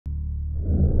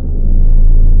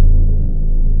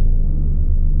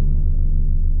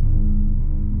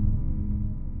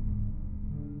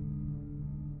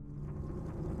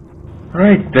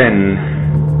Right then,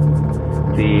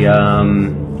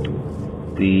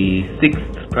 the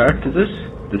sixth part, is it?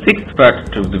 The sixth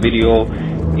part of the video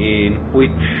in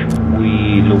which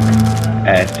we look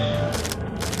at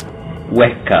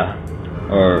Hueca,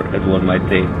 or as one might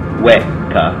say,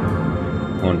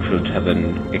 Huehca. One should have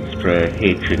an extra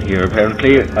H in here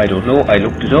apparently. I don't know, I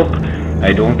looked it up.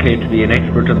 I don't claim to be an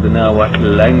expert of the Nahuatl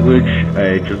language.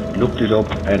 I just looked it up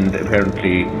and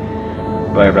apparently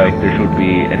by right there should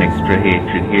be an extra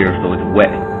H in here, so it's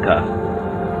Hueca.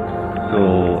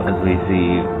 So as we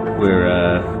see,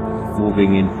 we're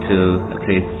moving into a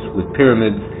place with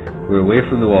pyramids. We're away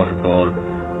from the waterfall,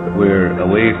 we're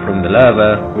away from the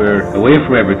lava, we're away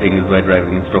from everything, as my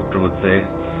driving instructor would say.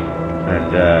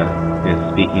 And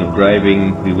yes, speaking of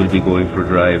driving, we will be going for a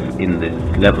drive in this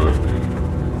level.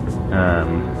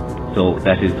 So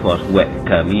that is what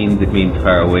Hueca means. It means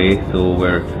far away, so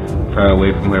we're far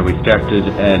away from where we started,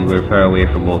 and we're far away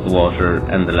from both the water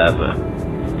and the lava.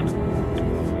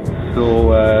 So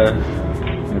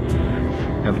let's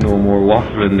have no more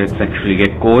waffle and let's actually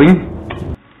get going.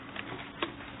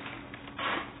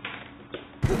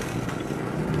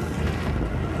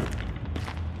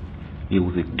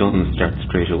 Music doesn't start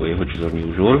straight away, which is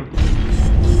unusual.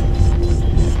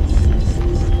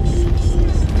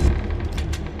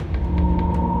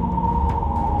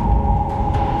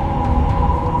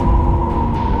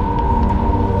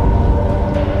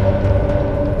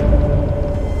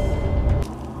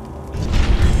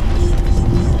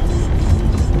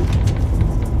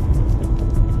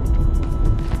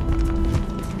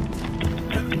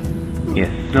 Yes,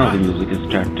 now the music has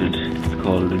started. It's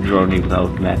called A Journey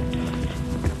Without Maps.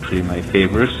 Actually my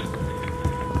favourite.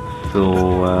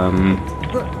 So,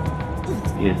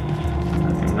 yes,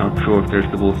 I'm not sure if there's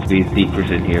supposed to be a secret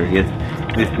in here. Yes,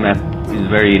 this map is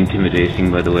very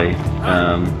intimidating, by the way.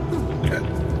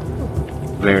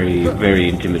 Very, very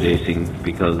intimidating,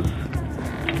 because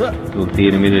you'll see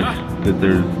in a minute that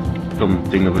there's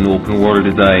something of an open world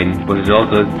design, but it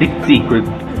also has 6 secrets,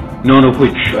 none of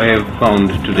which I have found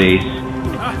to date.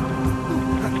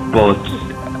 But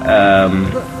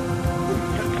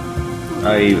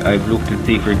I've looked at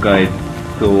secret guides,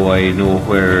 so I know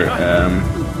where.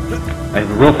 I have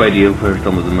a rough idea of where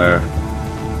some of them are.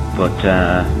 But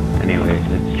anyway,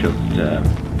 let's just.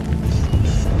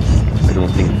 I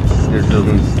don't think there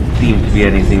doesn't seem to be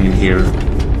anything in here.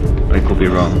 I could be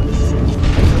wrong.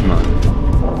 Come on.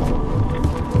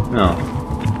 No.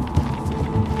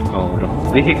 Oh, the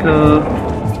vehicle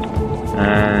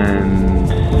and.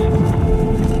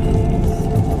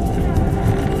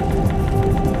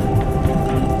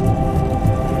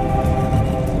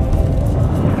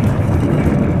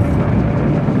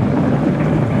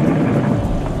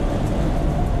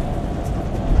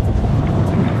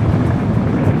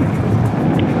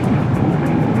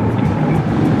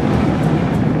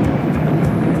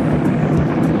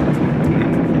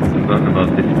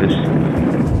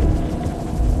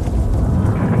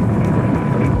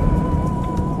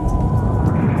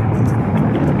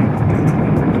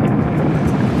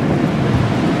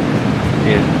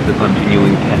 The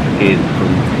continuing cascades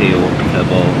from Huehca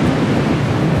above.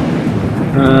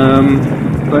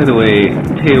 By the way,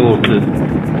 Huehca,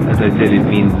 as I said, it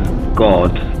means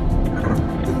God.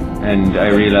 And I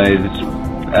realized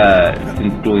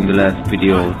since doing the last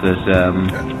video that,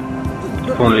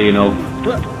 funnily enough,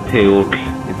 Huehca,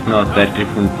 it's not that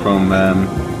different from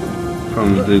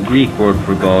the Greek word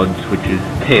for God, which is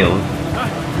Theos.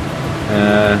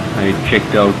 I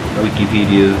checked out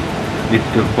Wikipedia's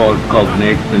list of false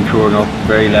cognates, and sure enough, the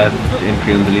very last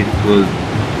entry on the list was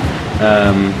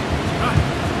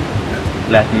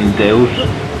Latin Deus,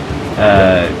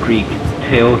 Greek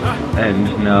Theos, and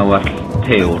Nahuatl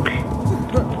Huehca.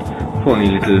 Funny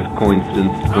little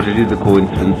coincidence, but it is a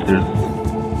coincidence. There's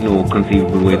no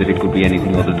conceivable way that it could be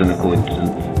anything other than a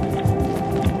coincidence.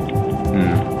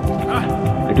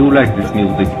 I do like this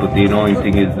music, but the annoying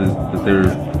thing is that there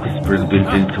are whispers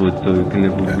built into it, so you can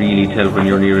never really tell when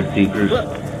you're near a secret.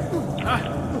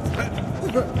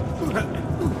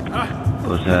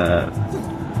 But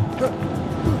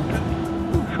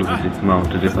should have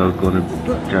dismounted if I was going to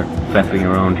start faffing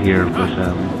around here, but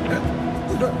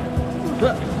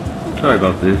sorry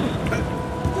about this.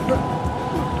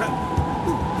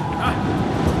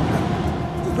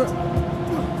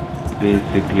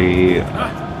 Basically,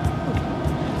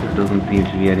 there doesn't seem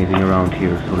to be anything around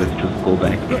here, so let's just go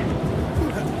back.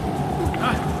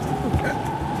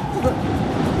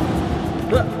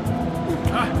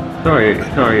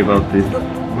 Sorry about this.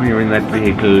 When you're in that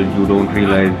vehicle, you don't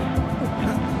realize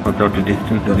what sort of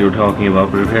distances you're talking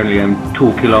about, but apparently I'm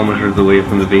 2 kilometers away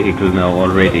from the vehicle now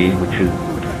already, which is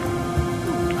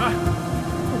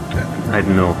I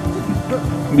don't know.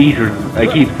 Meters, I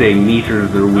keep saying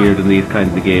meters are weird in these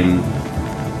kinds of games.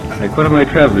 Like, what am I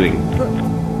travelling?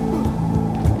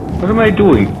 What am I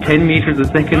doing? 10 meters a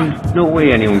second? No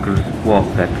way anyone could walk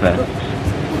that fast.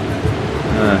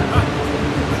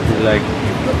 Like,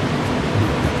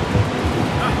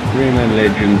 Rayman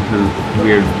Legends has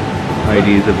weird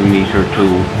ideas of a meter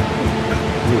too.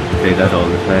 I used to say that all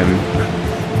the time.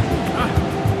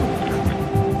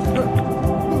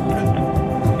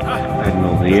 I don't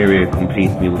know, the area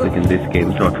complete music in this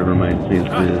game sort of reminds me of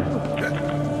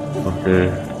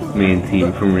the main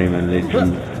theme from Rayman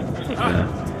Legends.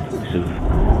 Bit of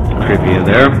trivia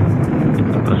there.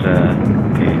 But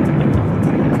okay.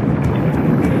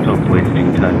 Stop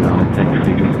wasting time now, let's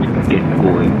actually just get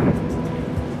going.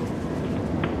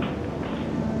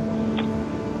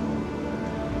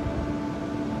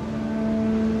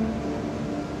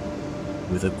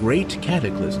 With a great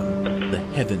cataclysm, the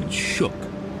heavens shook,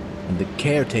 and the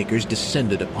caretakers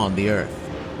descended upon the earth.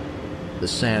 The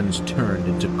sands turned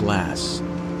into glass.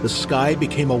 The sky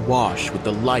became awash with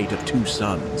the light of 2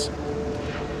 suns.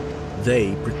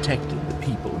 They protected the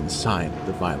people inside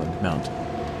the violent mountain.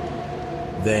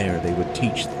 There they would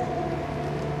teach them.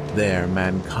 There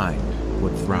mankind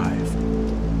would thrive.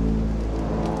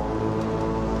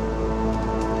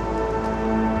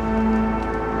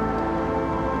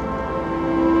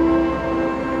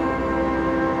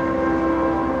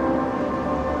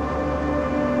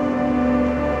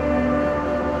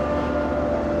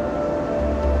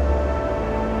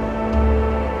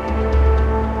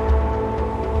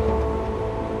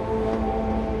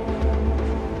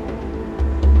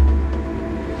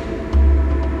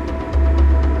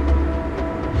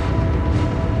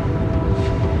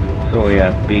 So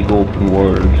yeah, big open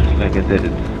world. Like I said,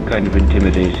 it's kind of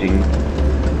intimidating.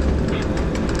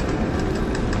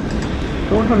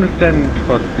 Don't understand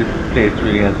what this place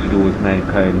really has to do with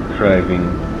mankind thriving.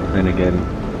 Then again,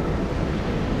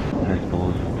 I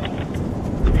suppose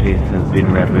the place has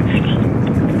been ravaged.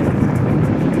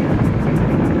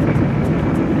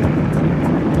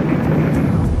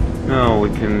 Now we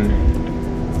can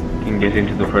get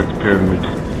into the first pyramid.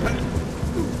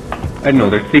 I don't know,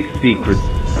 there's 6 secrets.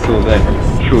 So that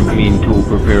should mean 2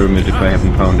 per pyramid if I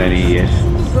haven't found any yet.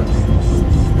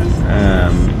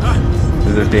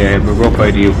 As I say, I have a rough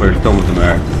idea of where some of them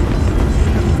are.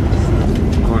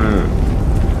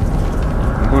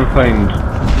 I'm gonna find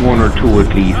 1 or 2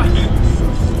 at least.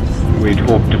 We'd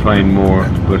hope to find more,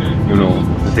 but you know,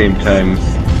 at the same time,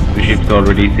 the ship's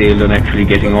already sailed on actually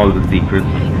getting all the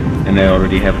secrets, and I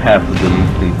already have half of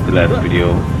them since the last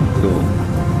video, so...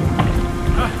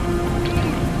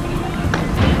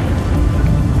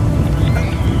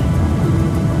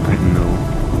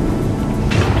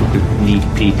 Sneak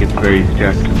peek at the very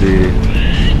start to the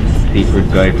secret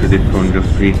guide for this one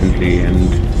just recently, and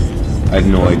I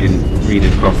don't know, I didn't read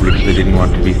it properly because I didn't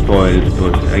want to be spoiled,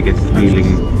 but I get the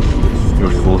feeling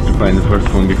you're supposed to find the first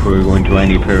one before you go into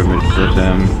any pyramid, but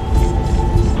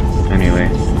anyway,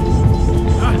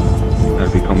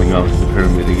 I'll be coming out of the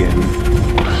pyramid again.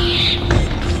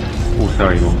 Oh,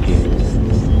 sorry, monkey.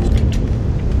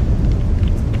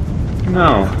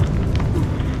 Now,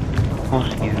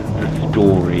 what is the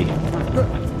story?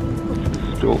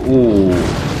 Oh,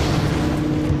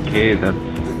 okay, that's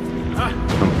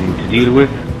something to deal with.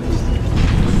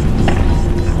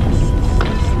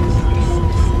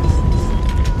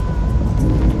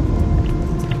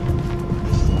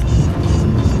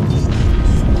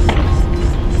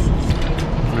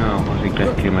 Now, what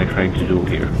exactly am I trying to do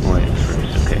here? Oh, yes,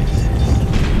 right, okay.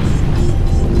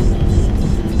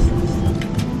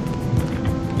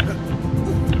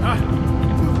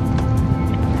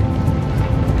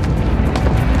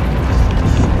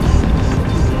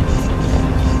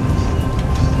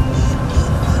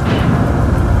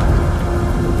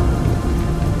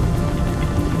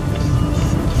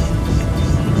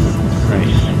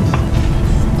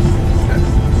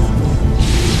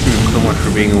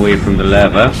 Being away from the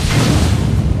lava.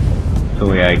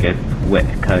 So yeah, I guess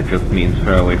Hueca just means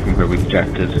far away from where we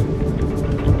started.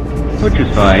 Which is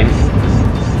fine.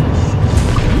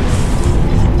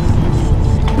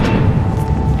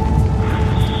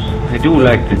 I do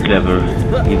like this level,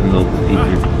 even though the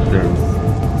secrets are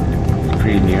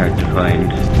extremely hard to find.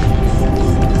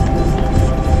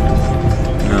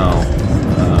 Now,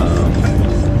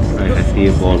 right, I see a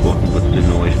ball button, but still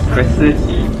no way to press it.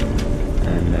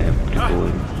 Go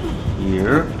in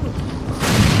here.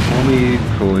 Mommy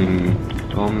throwing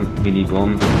mini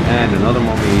bombs, and another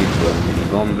mommy throwing mini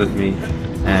bombs at me,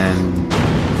 and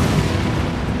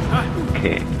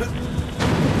okay.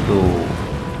 So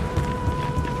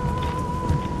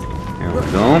there we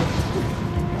go.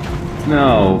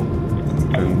 Now,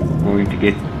 I'm going to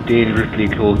get dangerously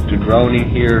close to drowning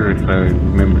here, if I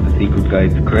remember the secret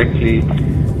guides correctly.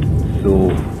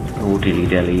 So, no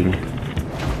dilly-dallying.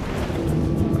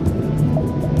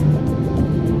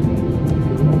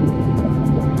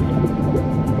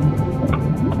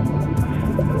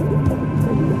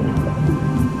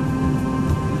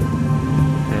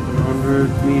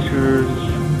 Meters,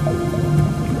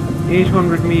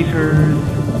 800 meters,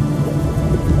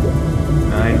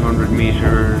 900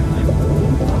 meters,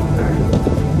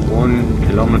 1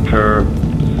 kilometer.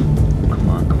 Come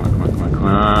on, come on, come on, come on, come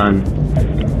on.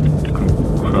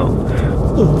 Crow.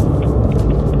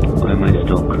 Why am I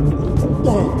stuck?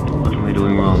 What am I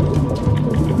doing wrong?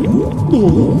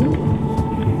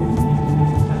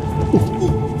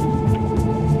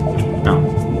 No.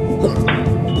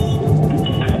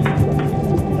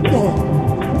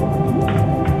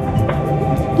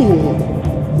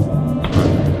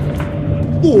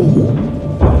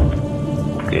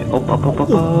 Okay, up, up, up, up,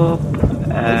 up,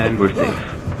 and we're safe.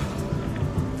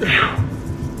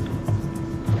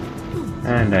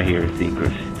 And I hear a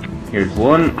secret. Here's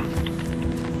one.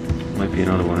 Might be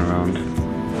another one around.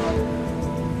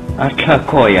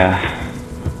 Atlacoya.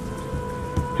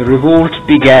 The revolt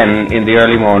began in the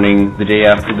early morning, the day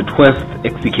after the 12th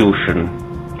execution.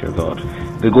 Dear God.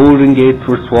 The golden gates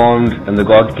were swarmed, and the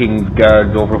God King's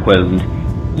guards overwhelmed.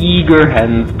 Eager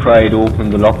hands pried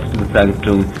open the locks to the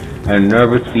sanctum, and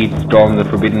nervous feet stormed the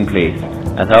forbidden place.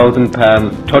 1,000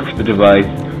 palms touched the device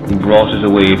and brought it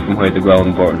away from where the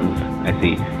ground burns. I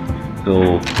see.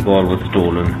 So the ball was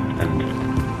stolen, and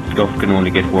stuff can only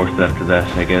get worse after that,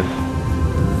 I guess.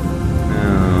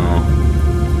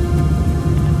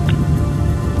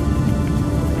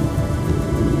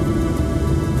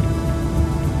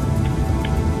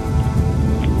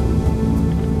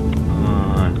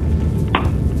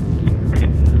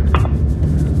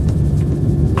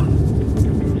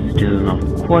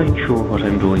 Quite sure what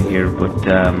I'm doing here, but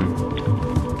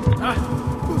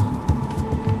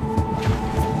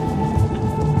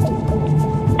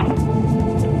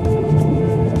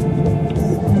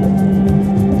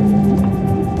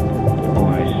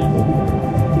alright.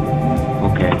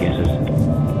 Okay, I get it.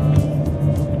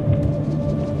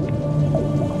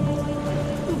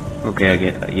 Okay, I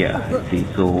get, yeah, I see.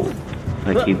 So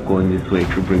I keep going this way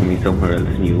to bring me somewhere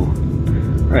else new.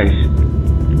 Right.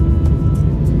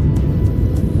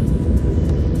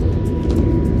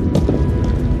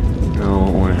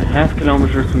 Half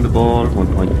kilometers from the ball,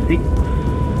 1.6,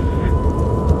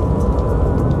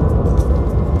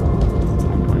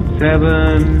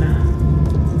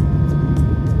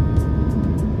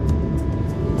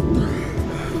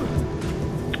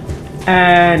 1.7,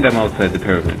 and I'm outside the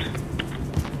pyramid.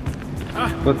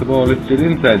 But the ball is still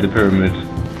inside the pyramid.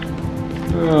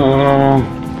 Oh,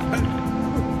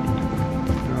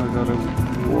 I gotta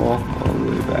walk all the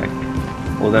way back.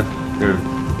 Oh, that's the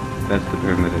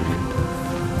pyramid, I mean.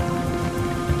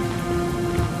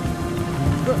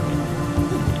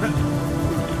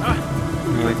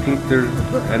 I think there's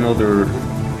another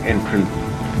entrance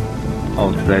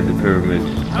outside the pyramid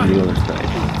on the other side.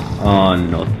 Oh,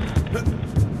 nuts.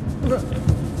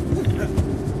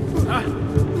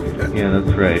 Yeah,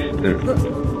 that's right. There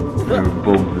are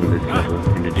bugs in this level,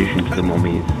 in addition to the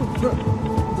mummies.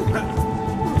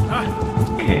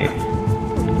 Okay.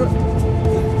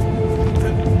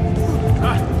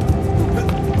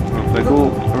 If I go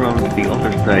around to the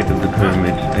other side of the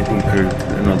pyramid, I think there's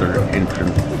another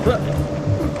entrance.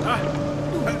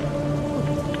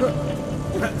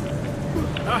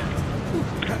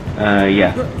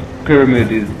 Yeah.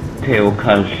 Pyramid is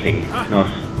Teocalli, not...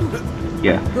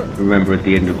 Yeah, remember at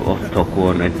the end of Oztoc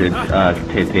I I said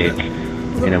Tepec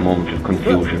in a moment of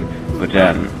confusion. But,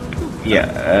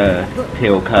 yeah,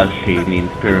 Teocalli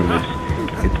means pyramid.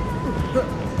 It's,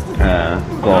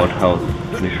 God house,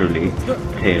 literally.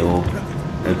 Teo,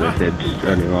 as I said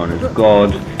earlier on, is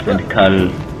God, and Cal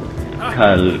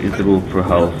is the root for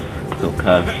house, so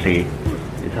Calli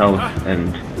is house,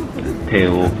 and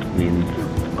Teo means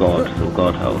God, so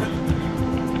God house.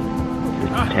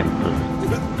 It's temple.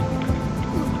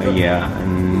 Yeah,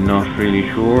 I'm not really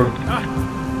sure.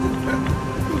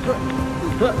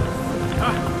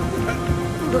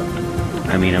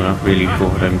 I mean, I'm not really sure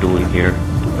what I'm doing here.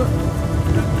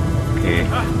 Okay.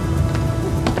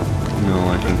 No,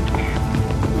 I think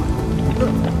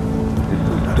this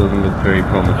doesn't look very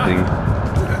promising.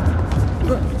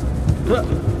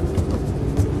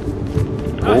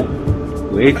 Oh,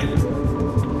 wait.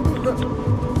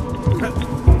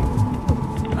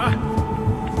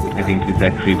 I think this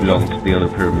actually belongs to the other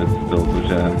pyramids though,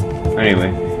 but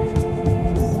anyway.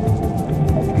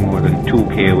 More more than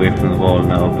 2k away from the wall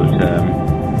now, but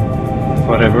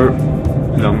whatever,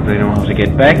 as long as I know how to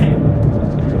get back.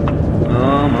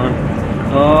 Come on,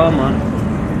 come on.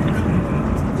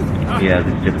 Yeah,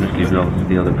 this definitely belongs to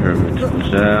the other pyramid, but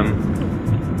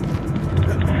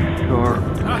sure.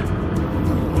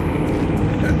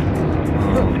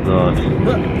 Oh god.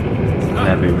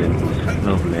 Labyrinth.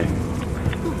 Lovely.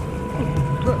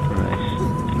 Right.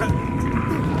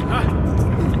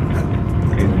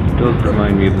 Okay, this does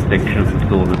remind me of a section of the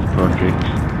Solus project.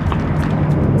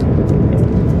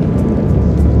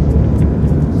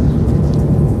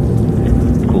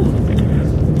 Cool.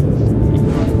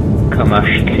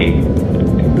 Kamashke.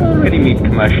 Already meet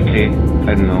Kamashke. I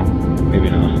don't know. Maybe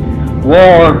not.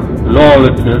 War!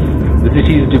 Lawlessness. The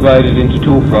city is divided into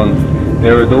two fronts.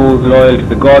 There are those loyal to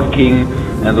the God King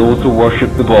and those who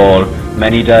worship the ball.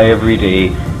 Many die every day.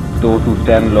 Those who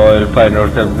stand loyal find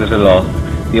ourselves at a loss.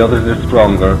 The others are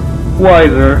stronger,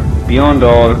 wiser. Beyond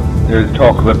all, there is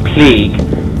talk of a plague.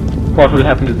 What will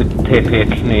happen to the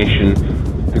Tepec nation?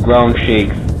 The ground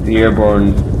shakes, the air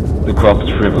burns, the crops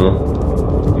shrivel.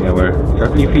 Yeah, we're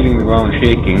certainly feeling the ground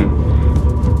shaking.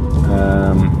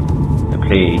 The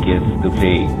plague, yes, the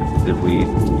plague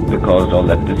that caused all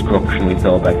that destruction we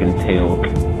saw back in Teok.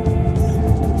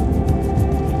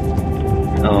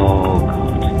 Oh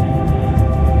god.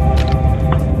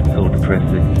 So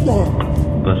depressing.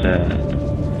 But I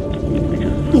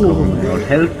just recover my old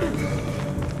health.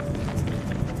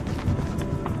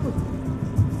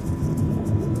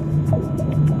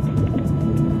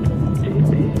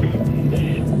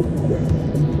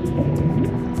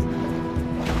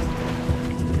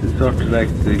 It's sort of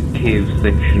like the cave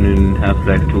section in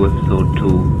Half-Life 2 episode 2,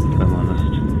 if I'm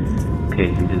honest. Okay,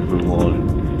 invisible wall.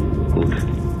 Good.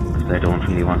 I don't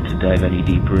really want to dive any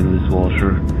deeper in this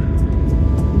water.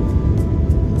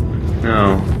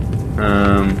 No.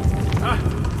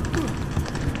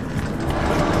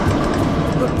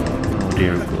 Oh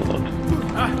dear God.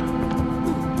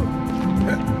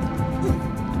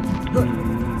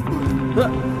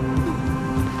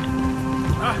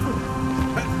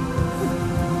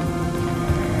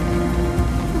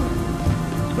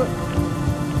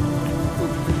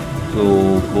 So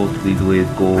both of these ways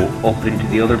go up into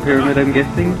the other pyramid, I'm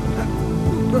guessing?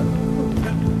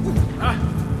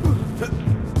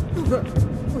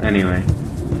 Anyway.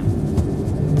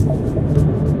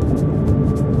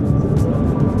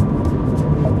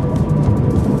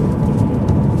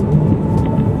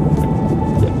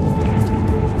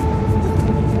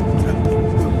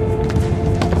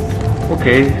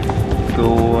 Okay, so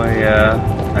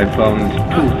I found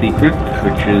two secrets,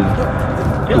 which is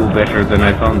two better than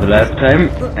I found the last time,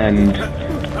 and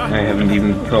I haven't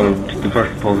even solved the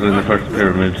first puzzle in the first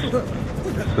pyramid,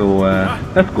 so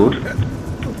that's good.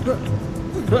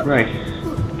 Right,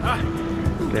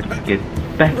 let's get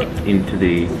back into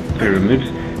the pyramid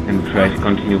and try to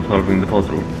continue solving the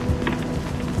puzzle.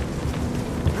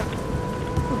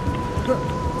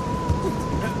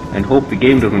 And hope the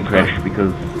game doesn't crash,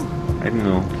 because I don't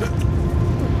know.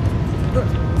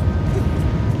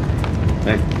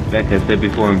 Like I said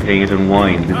before, I'm playing it on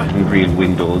wine. This isn't real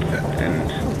Windows,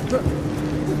 and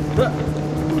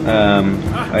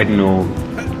I don't know.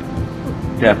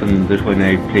 It happens that when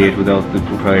I play it without the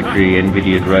proprietary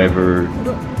NVIDIA driver,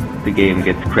 the game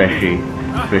gets crashy,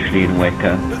 especially in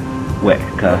Hueca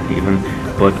even.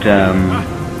 But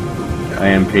I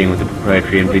am playing with the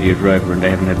proprietary NVIDIA driver, and I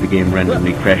haven't had the game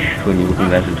randomly crash when using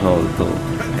that at all. So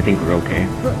I think we're okay.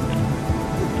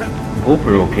 I hope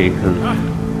we're okay, because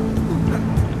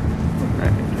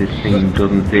this thing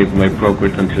doesn't save my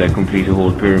progress until I complete a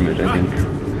whole pyramid, I think.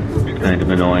 It's kind of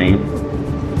annoying.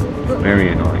 Very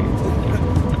annoying.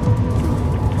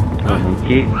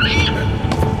 Okay.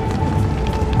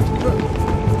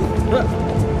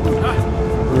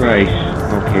 Right,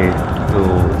 okay, so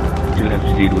still have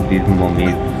to deal with these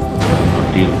mummies.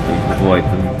 Not deal with them, avoid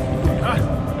them.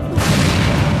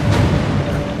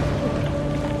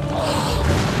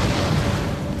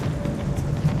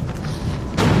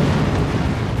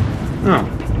 Oh.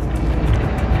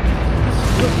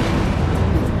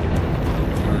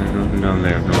 There's nothing down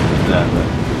there, no lava.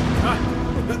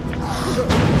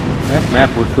 That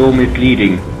map was so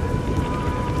misleading.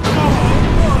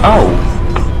 Ow!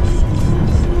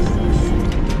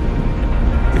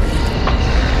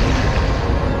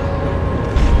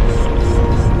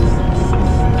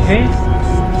 Okay.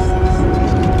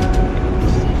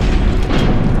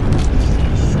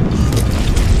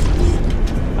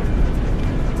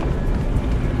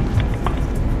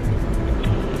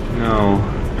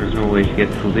 Way to get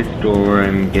through this door,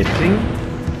 I'm guessing.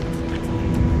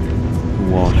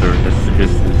 Water, that's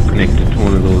just connected to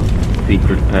one of those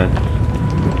secret paths.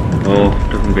 Oh,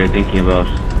 doesn't bear thinking about.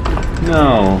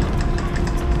 No.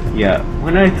 Yeah,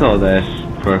 when I saw that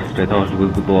first, I thought it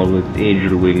was the ball with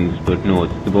angel wings, but no,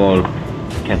 it's the ball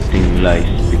casting light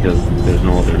because there's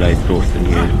no other light source in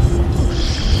here.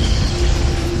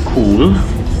 Cool.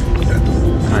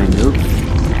 Kind of.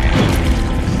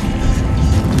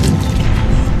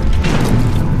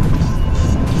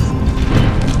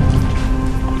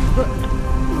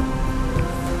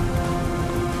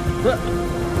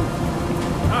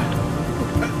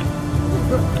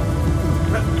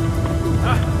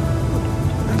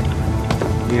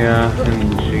 Yeah,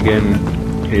 and again,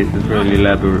 this is really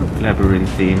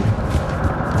labyrinthine.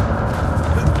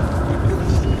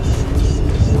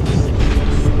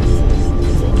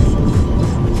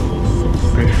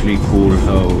 Especially cool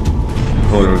how the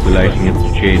colour of the lighting has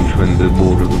to change when the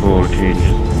mode of the ball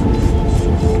changes.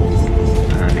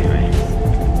 Anyway.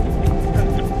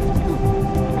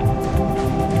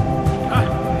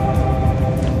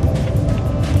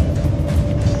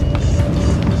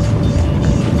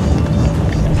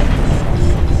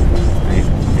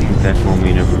 That one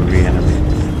we never reanimated.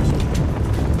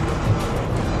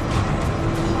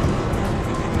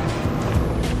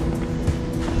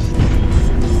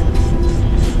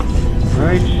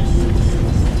 Right.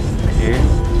 Okay.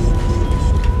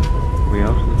 We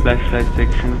out of the flashlight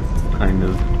section? Kind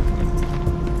of.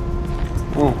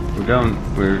 Oh, we're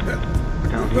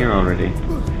down here already.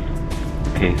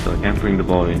 Okay, so I can't bring the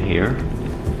ball in here.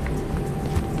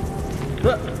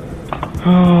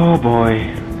 Oh boy.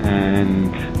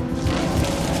 And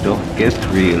stuff gets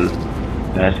real.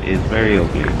 That is very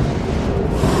ugly.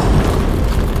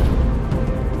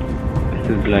 This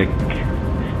is like,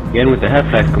 again with the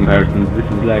Half-Life comparisons, this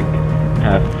is like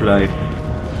Half-Life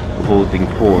opposing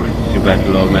force to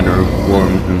battle all manner of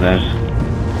worms and that.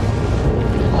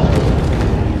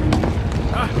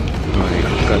 Right,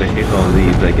 gotta hit all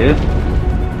these, I guess.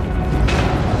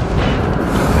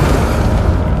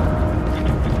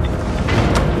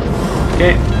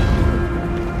 Okay.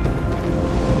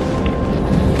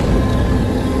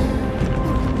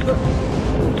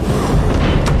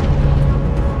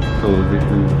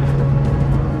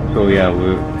 So yeah,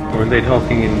 weren't they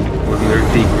talking wasn't there a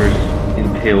secret in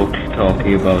Hueca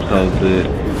talking about how the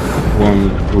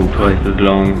worms grew twice as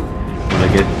long? Well, I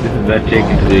guess this is that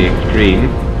taken to the extreme.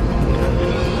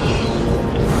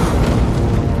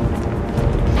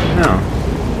 No.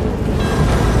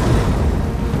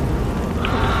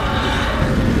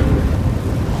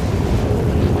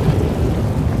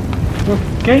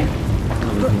 Okay.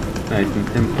 Nice and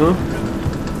simple.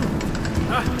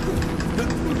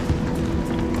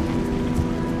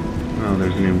 Oh,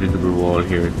 there's an invisible wall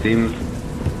here, it seems.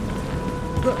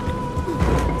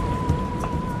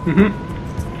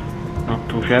 Not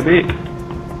too shabby.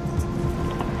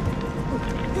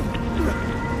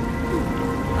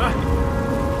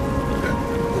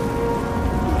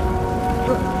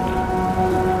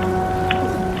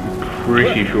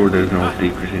 Pretty sure there's no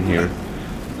secret in here.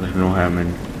 There's no harm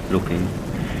in looking.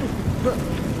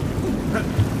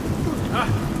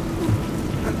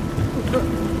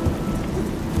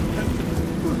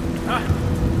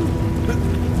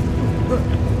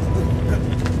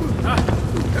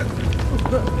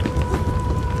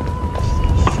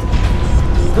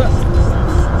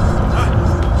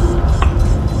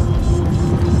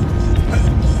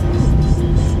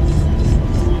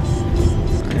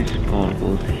 Nice, ball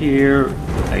goes here,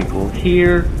 I go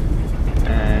here,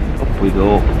 and up we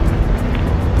go.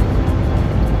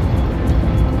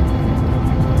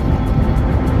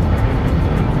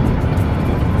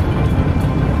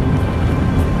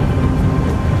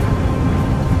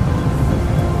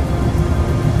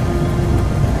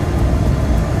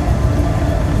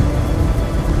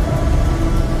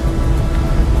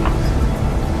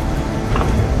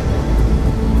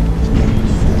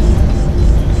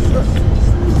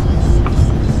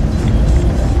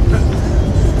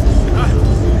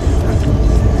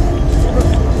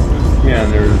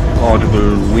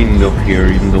 Audible wind up here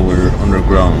even though we're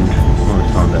underground. Oh,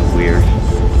 it's not that weird.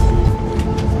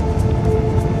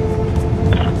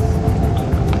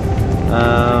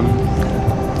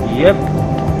 Yep.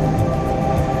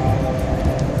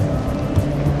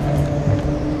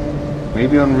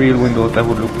 Maybe on real windows that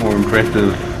would look more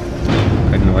impressive.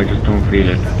 I don't know, I just don't feel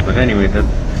it. But anyway,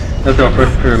 that's our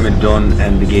first pyramid done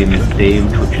and the game is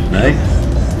saved, which is nice.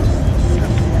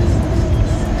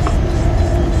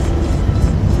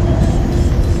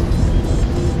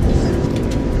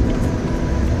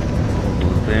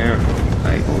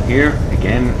 I go here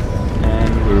again,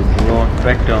 and we're brought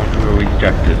back down to where we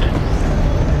started.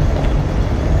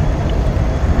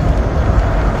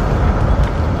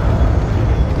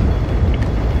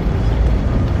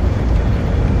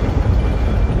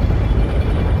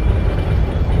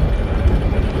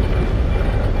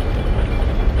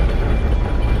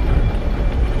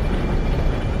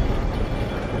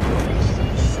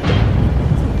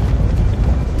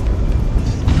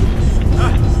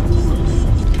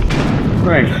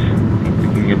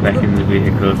 get back in the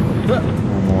vehicle.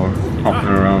 No more hopping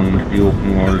around the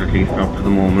open world, at least not for the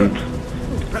moment.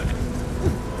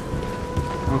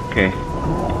 Okay,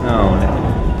 now let's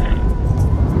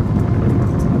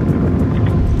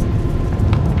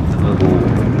have a go.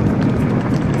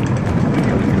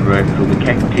 Okay, we can drive through the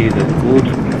cacti, that's good.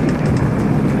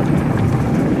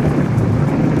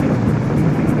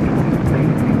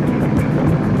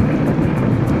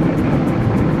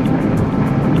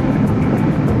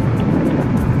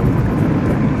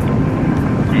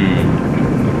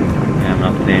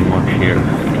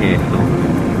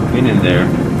 In there,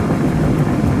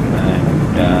 and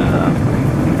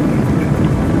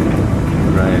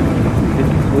drive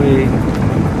this way.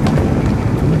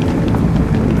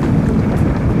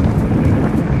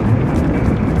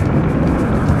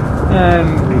 And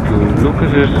if you look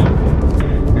at it,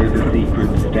 there's a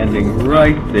secret standing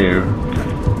right there,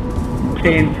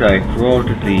 plain sight for all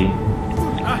to see.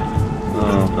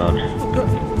 Oh god,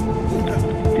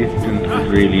 distance is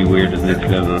really weird at this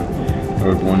level.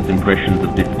 Or one's impressions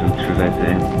of distance, should I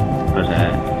say. But,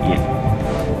 yeah.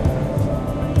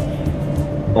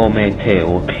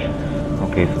 Ometeo.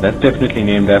 Okay, so that's definitely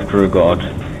named after a god.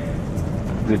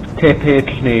 The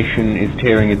Tepet nation is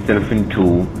tearing itself in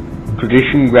two.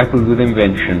 Tradition grapples with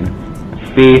invention.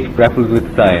 Faith grapples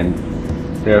with science.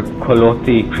 Their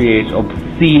Koloti create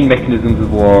obscene mechanisms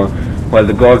of war, while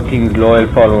the god king's loyal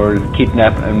followers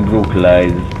kidnap and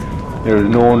brutalize. There is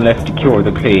no one left to cure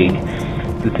the plague.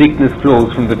 The sickness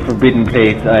flows from the forbidden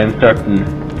place, I am certain.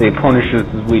 They punish us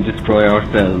as we destroy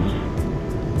ourselves.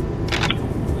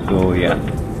 So yeah.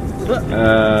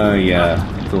 Yeah.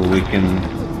 So we can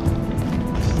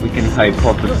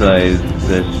hypothesize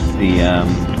that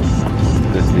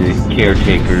the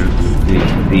caretakers,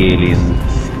 the aliens,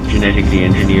 genetically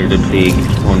engineered a plague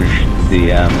to punish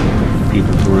the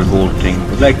people for revolting.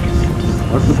 But like,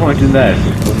 what's the point in that?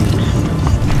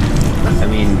 I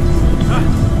mean,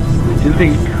 I still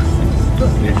think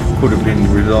this could have been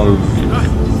resolved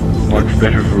much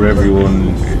better for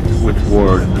everyone with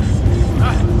words.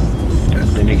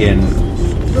 Then again,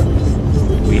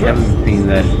 we haven't seen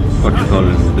that, what you call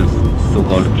it, the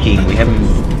so-called king. We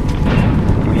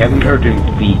haven't heard him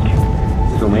speak.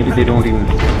 So maybe they don't even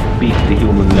speak the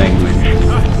human language,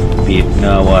 be it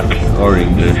Nahuatl or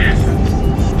English.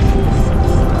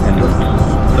 And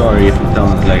sorry if it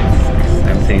sounds like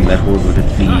I'm saying that word with a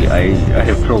C. I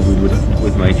have trouble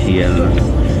with my TL.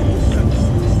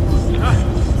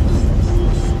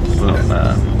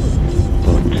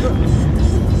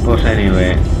 But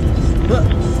anyway,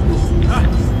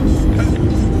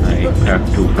 I parked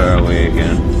too far away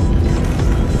again.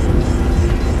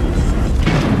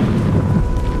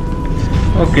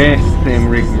 Okay, same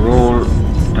rigmarole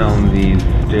down these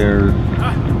stairs,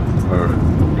 or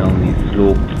down these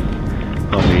slopes.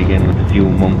 Probably again with a few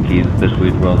monkeys that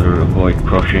we'd rather avoid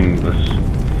crushing, but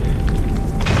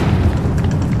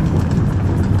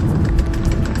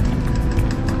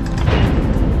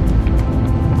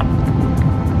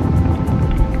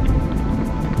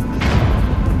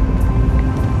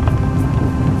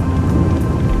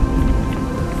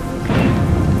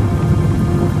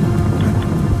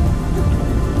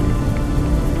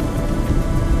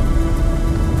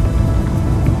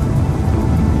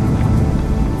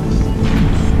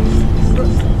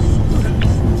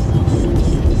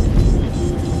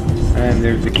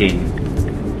there's the king.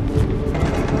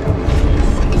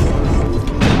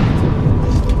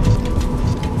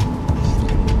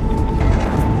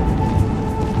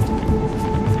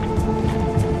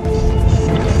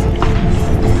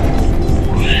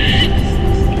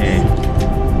 Okay.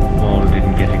 Paul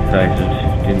didn't get excited,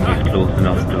 didn't get close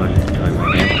enough to it this time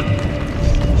again.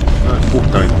 Oh,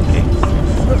 sorry, okay.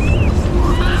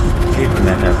 Okay, when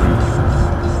that happens.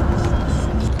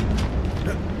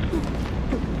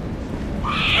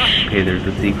 Okay, there's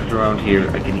a secret around here.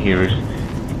 I can hear it.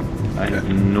 I have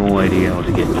no idea how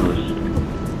to get to it.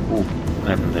 Oh, what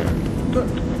happened there?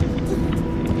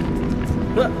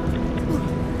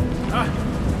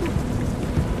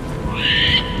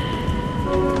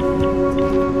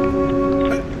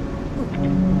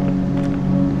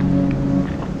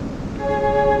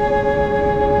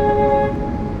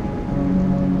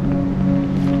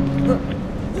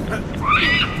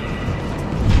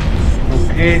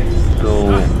 Okay, so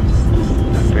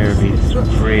fairly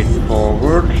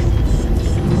straightforward.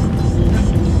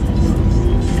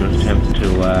 Just have to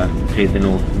play the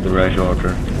notes in the right order.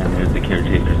 And there's the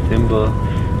caretaker symbol.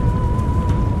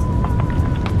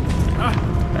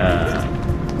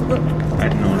 I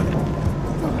don't know.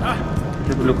 Let's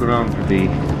have a look around for the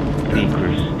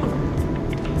secret.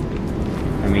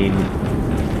 I mean,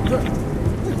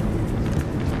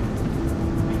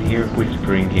 hear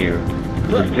whispering here.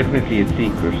 There's definitely a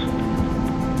secret.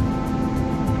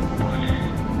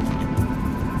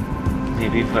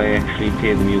 Maybe if I actually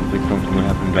play the music, something will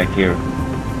happen back here.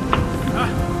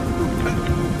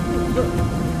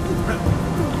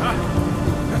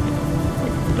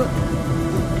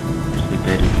 The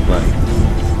bed is white.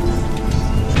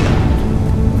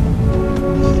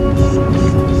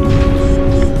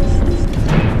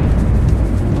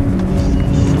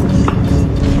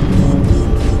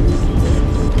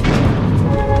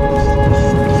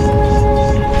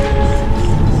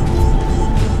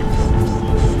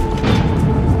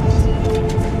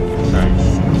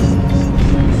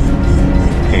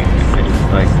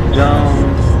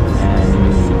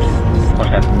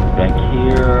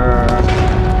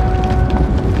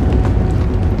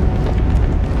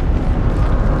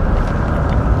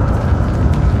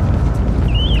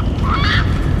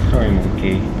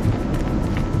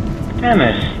 Damn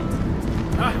it!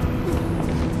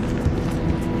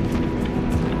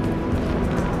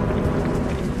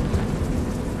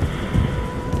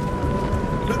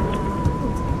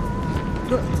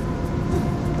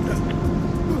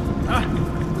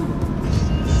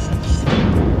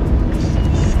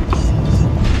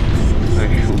 I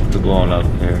shoot the ball out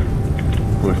there.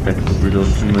 Of course, that could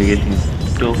result in me getting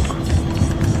stuck.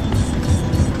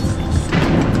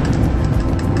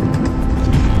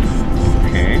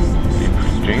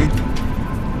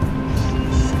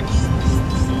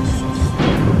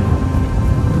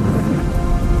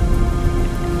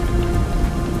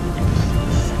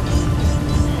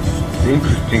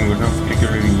 Interesting, but not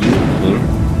particularly useful.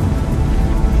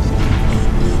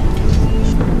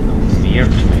 So near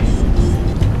to me.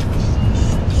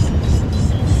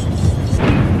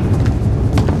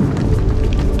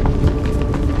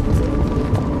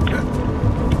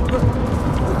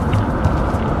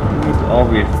 It's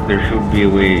obvious there should be a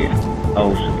way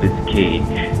out of this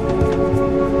cage.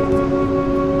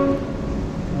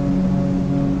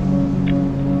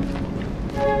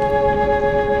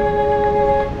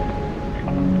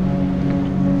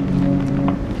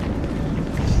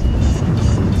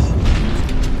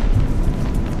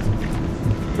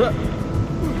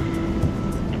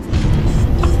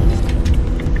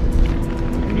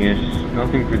 Yes,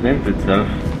 nothing presents itself.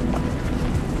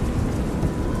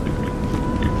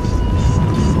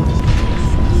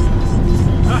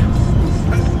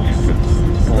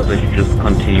 Well, I should just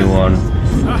continue on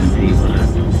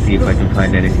and see if I can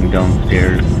find anything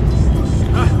downstairs.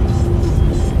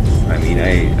 I mean,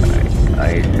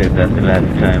 I said that the last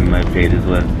time I played as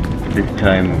well. This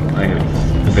time I have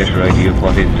a better idea of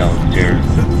what is downstairs.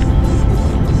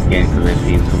 Again, because I've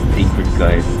seen some secret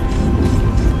guides.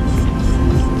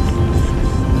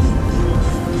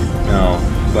 Now,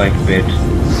 spike bed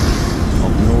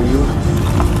of no use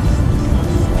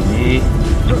for me,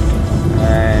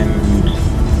 and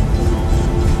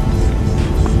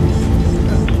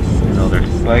another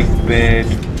spike bed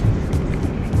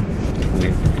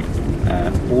with a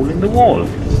hole in the wall, and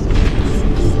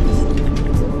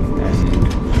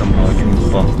somehow I didn't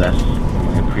spot that in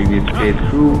my previous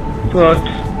playthrough, but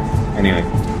anyway.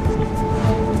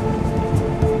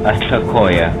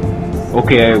 Atlacoya.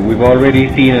 Okay, we've already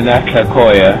seen an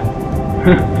Atlacoya.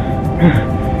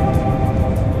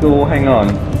 So, hang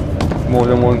on. More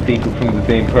than one secret from the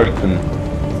same person.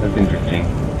 That's interesting.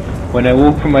 When I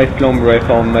woke from my slumber, I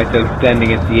found myself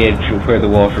standing at the edge of where the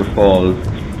water falls.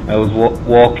 I was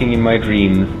walking in my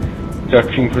dreams,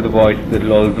 searching for the voice that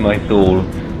lulls my soul.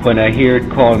 When I hear it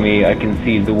call me, I can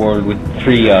see the world with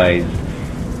 3 eyes.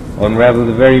 Unravel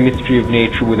the very mystery of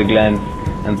nature with a glance,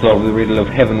 and solve the riddle of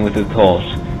heaven with a thought.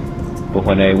 But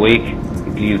when I wake,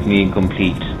 it leaves me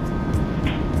incomplete.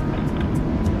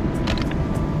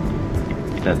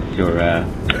 That's your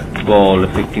ball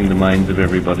affecting the minds of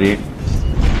everybody.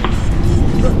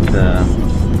 But, the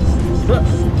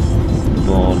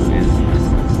ball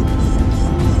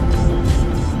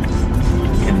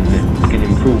can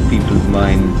improve people's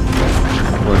minds,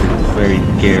 but it's very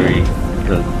scary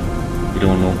because we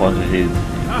don't know what it is.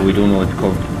 But we don't know it's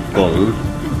covered with skulls,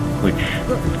 which,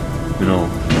 you know,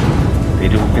 they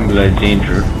do symbolize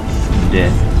danger and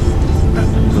death.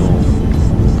 So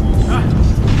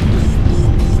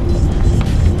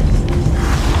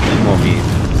more bees.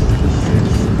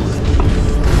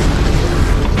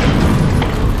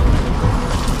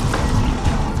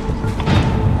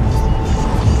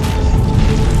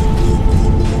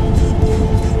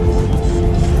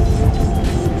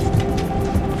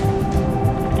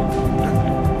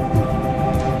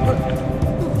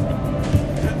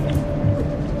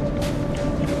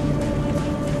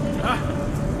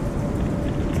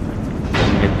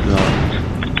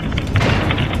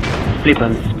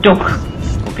 flippin' stuck.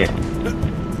 Okay.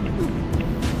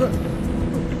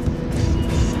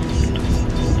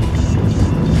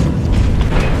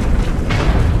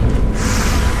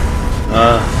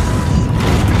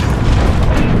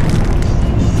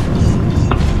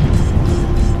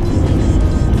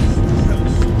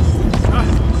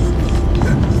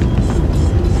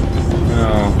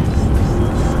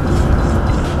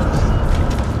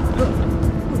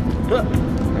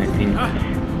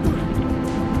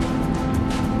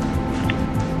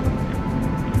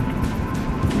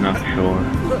 Not sure.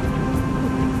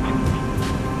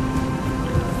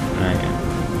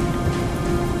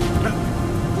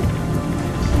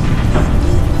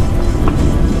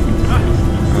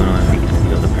 Oh no, I think it's the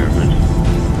other pyramid.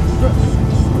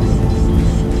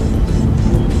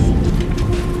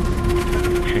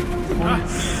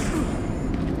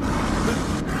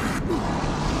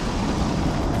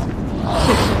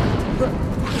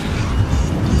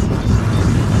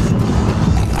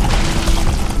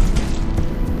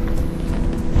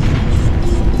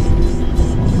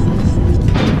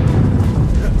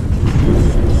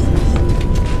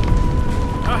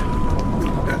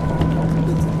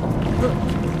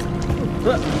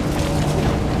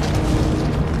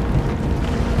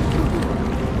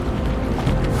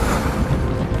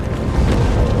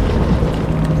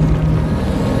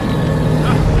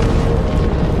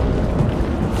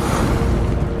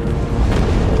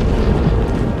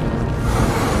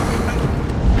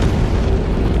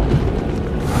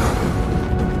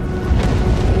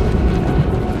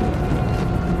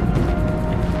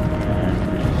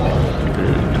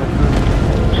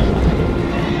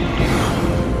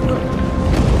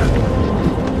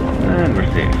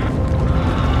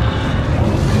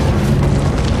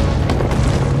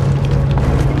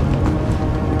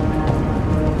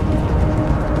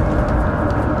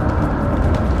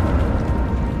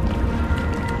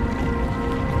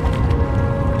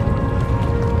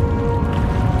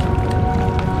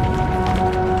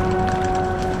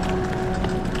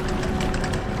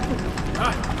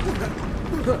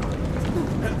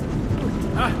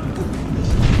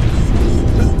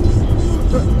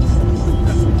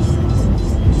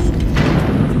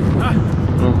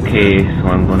 Okay, so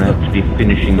I'm gonna have to be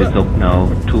finishing this up now.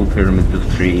 2 pyramids of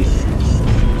 3.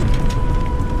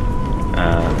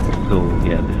 So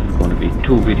yeah, this is gonna be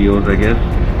 2 videos, I guess.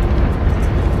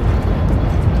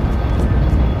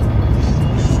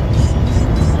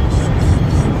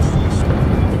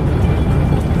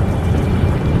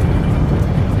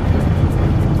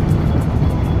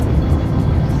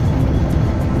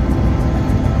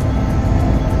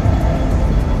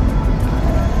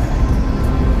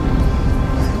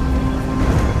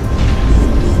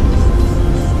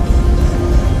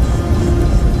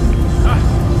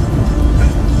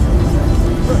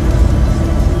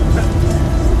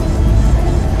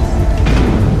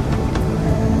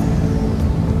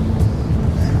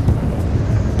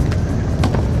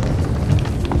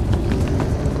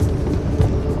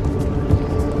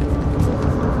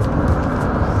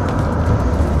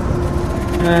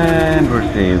 And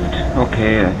we're saved.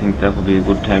 Okay, I think that will be a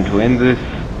good time to end this.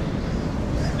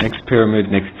 Next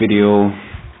pyramid, next video.